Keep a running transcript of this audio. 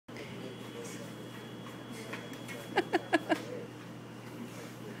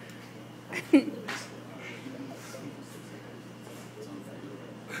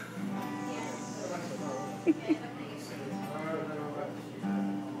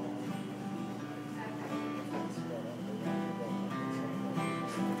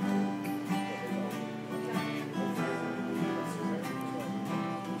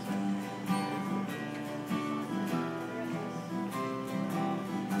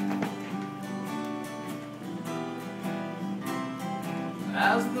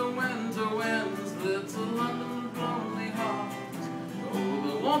As the winter winds lit to London lonely heart, oh,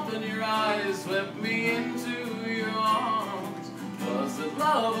 the warmth in your eyes swept me into your arms. Was it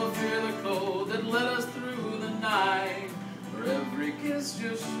love or fear the cold that led us through the night, where every kiss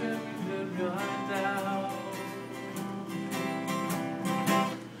just shimmered right down?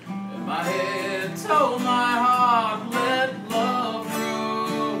 And my head told my heart, let love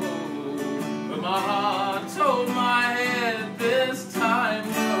grow, but my heart told my head, this time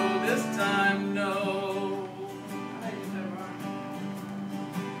no, this time no.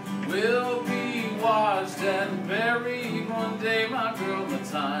 We'll be washed and buried one day, my girl. The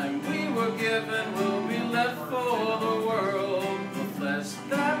time we were given will be left for the world. The flesh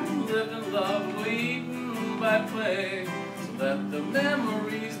that lived in love will be eaten by clay, so let the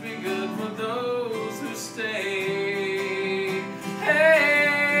memories be good for those who stay.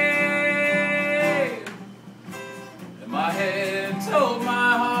 Hey, and my head told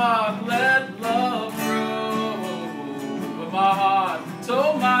my heart, let love grow, but my heart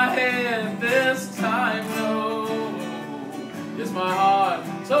told my head, this time no. Yes, my heart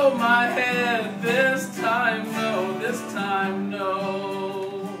told my head, this time no, this time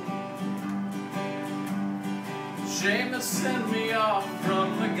no. Shame that sent me off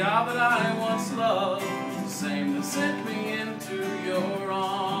from the God that I once loved, the same that sent me into your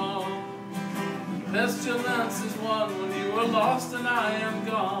arms. Pestilence is one when you are lost and I am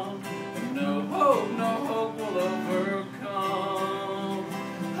gone, and no hope will overcome.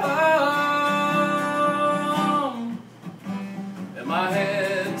 And my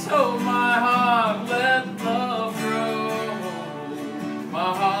head told my heart, let love grow.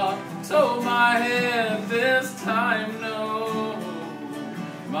 My heart told my head, this time no.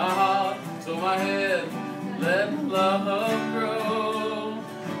 My heart told my head, let love grow.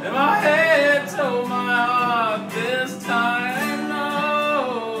 And my head told my heart, this time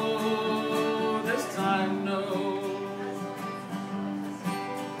no, this time no.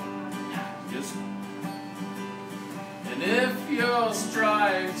 Just, and if your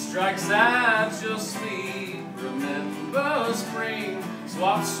strike strikes at your sleep, remember spring,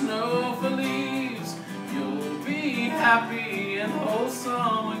 swap snow for leaves. You'll be happy and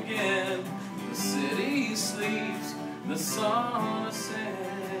wholesome again. The city sleeps, the sun ascends.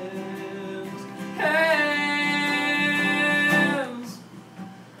 Hands.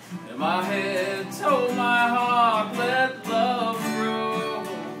 And my head told my heart, let love grow.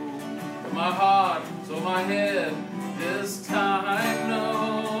 And my heart told my head, this time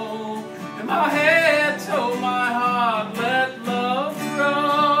no. And my head told my